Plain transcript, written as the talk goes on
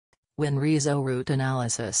WinRhizo root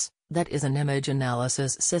analysis, that is an image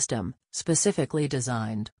analysis system, specifically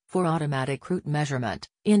designed for automatic root measurement,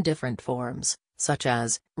 in different forms, such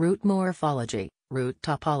as root morphology, root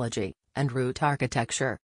topology, and root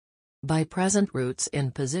architecture. By present roots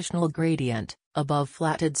in positional gradient, above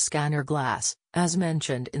flatted scanner glass, as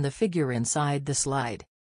mentioned in the figure inside the slide.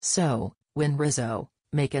 So, WinRhizo,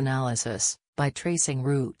 make analysis, by tracing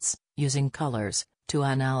roots, using colors, to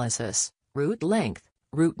analysis, root length,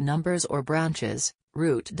 root numbers or branches,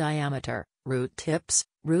 root diameter, root tips,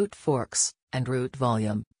 root forks, and root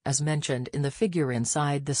volume, as mentioned in the figure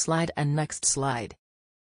inside the slide and next slide.